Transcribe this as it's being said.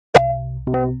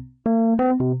Hello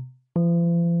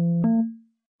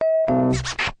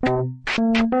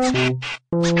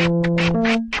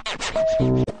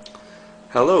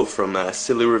from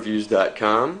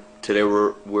SillyReviews.com. Today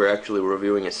we're actually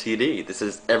reviewing a CD. This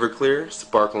is Everclear,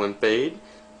 Sparkle and Fade,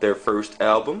 their first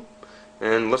album,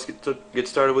 and let's get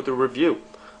started with the review.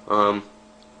 You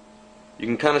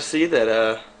can kind of see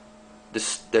that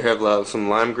they have some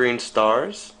lime green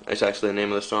stars. That's actually the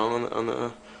name of the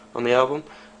song on the album,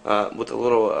 with a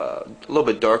little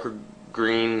bit darker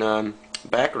green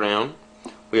background.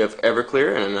 We have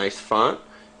Everclear and a nice font,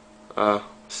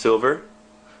 silver.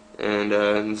 And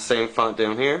in the same font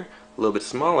down here, a little bit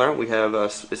smaller, we have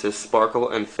it says Sparkle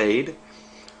and Fade.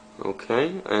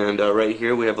 Okay, and right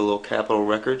here we have a little Capitol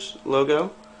Records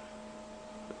logo.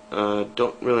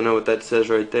 Don't really know what that says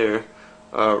right there.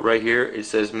 Right here it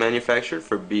says manufactured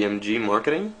for BMG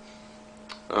marketing.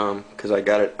 Because I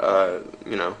got it,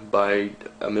 buy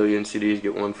a million CDs,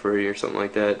 get one free or something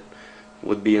like that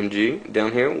with BMG.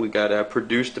 Down here we got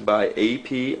produced by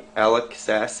AP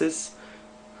Alexasis.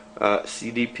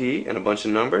 CDP and a bunch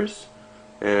of numbers,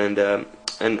 and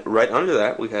right under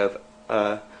that we have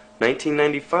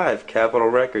 1995 Capitol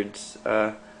Records.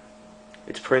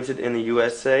 It's printed in the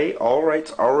USA. All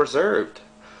rights are reserved.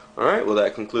 Alright, well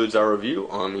that concludes our review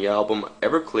on the album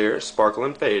Everclear, Sparkle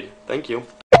and Fade. Thank you.